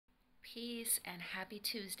Peace and happy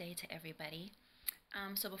Tuesday to everybody.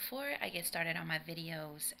 So before I get started on my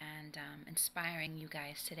videos and inspiring you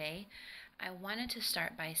guys today, I wanted to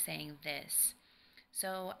start by saying this.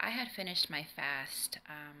 So I had finished my fast,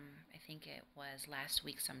 I think it was last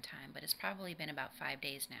week sometime, but it's probably been about 5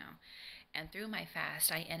 days now. And through my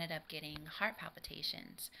fast, I ended up getting heart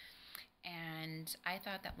palpitations. And I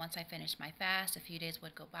thought that once I finished my fast, a few days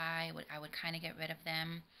would go by, I would kind of get rid of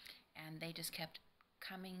them. And they just kept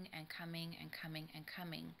coming and coming and coming and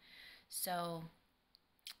coming. So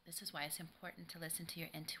this is why it's important to listen to your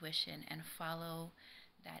intuition and follow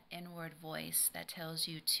that inward voice that tells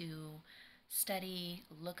you to study,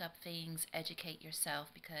 look up things, educate yourself,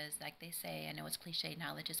 because like they say, I know it's cliche,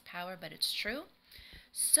 knowledge is power, but it's true.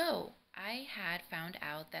 So I had found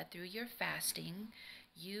out that through your fasting,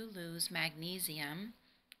 you lose magnesium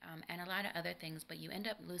and a lot of other things, but you end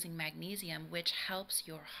up losing magnesium, which helps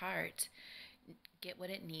your heart get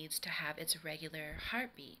what it needs to have its regular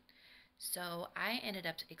heartbeat. So I ended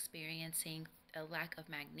up experiencing a lack of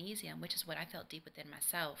magnesium, which is what I felt deep within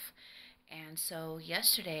myself. And so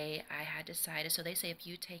yesterday I had decided, so they say if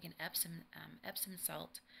you take an Epsom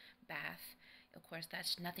salt bath, of course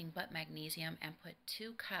that's nothing but magnesium, and put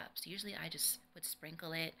 2 cups. Usually I just would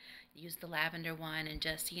sprinkle it, use the lavender one, and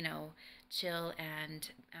just, chill and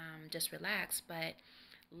just relax. But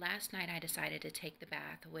last night I decided to take the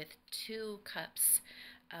bath with 2 cups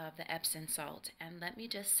of the Epsom salt. And let me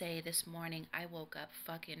just say, this morning I woke up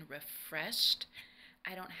fucking refreshed.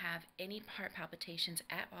 I don't have any heart palpitations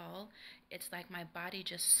at all. It's like my body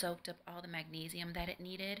just soaked up all the magnesium that it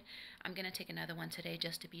needed. I'm going to take another one today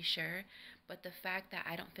just to be sure. But the fact that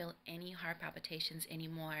I don't feel any heart palpitations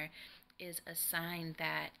anymore is a sign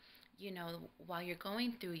that, while you're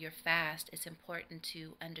going through your fast, it's important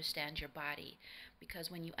to understand your body, because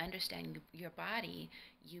when you understand your body,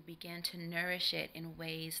 you begin to nourish it in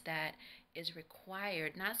ways that is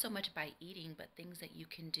required, not so much by eating, but things that you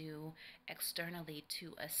can do externally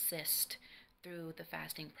to assist through the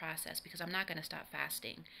fasting process. Because I'm not going to stop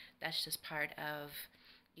fasting. That's just part of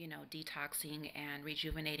detoxing and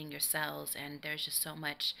rejuvenating your cells, and there's just so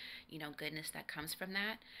much goodness that comes from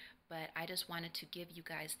that. But I just wanted to give you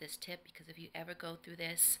guys this tip, because if you ever go through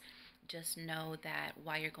this, just know that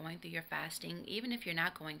while you're going through your fasting, even if you're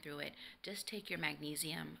not going through it, just take your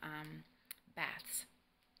magnesium baths.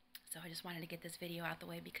 So I just wanted to get this video out the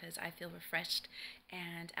way because I feel refreshed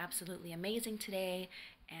and absolutely amazing today,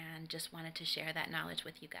 and just wanted to share that knowledge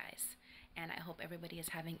with you guys. And I hope everybody is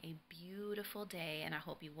having a beautiful day, and I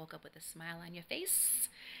hope you woke up with a smile on your face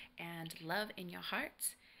and love in your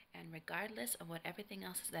heart. And regardless of what everything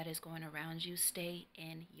else that is going around you, stay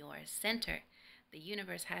in your center. The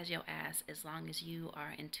universe has your ass as long as you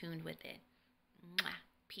are in tune with it. Mwah.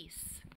 Peace.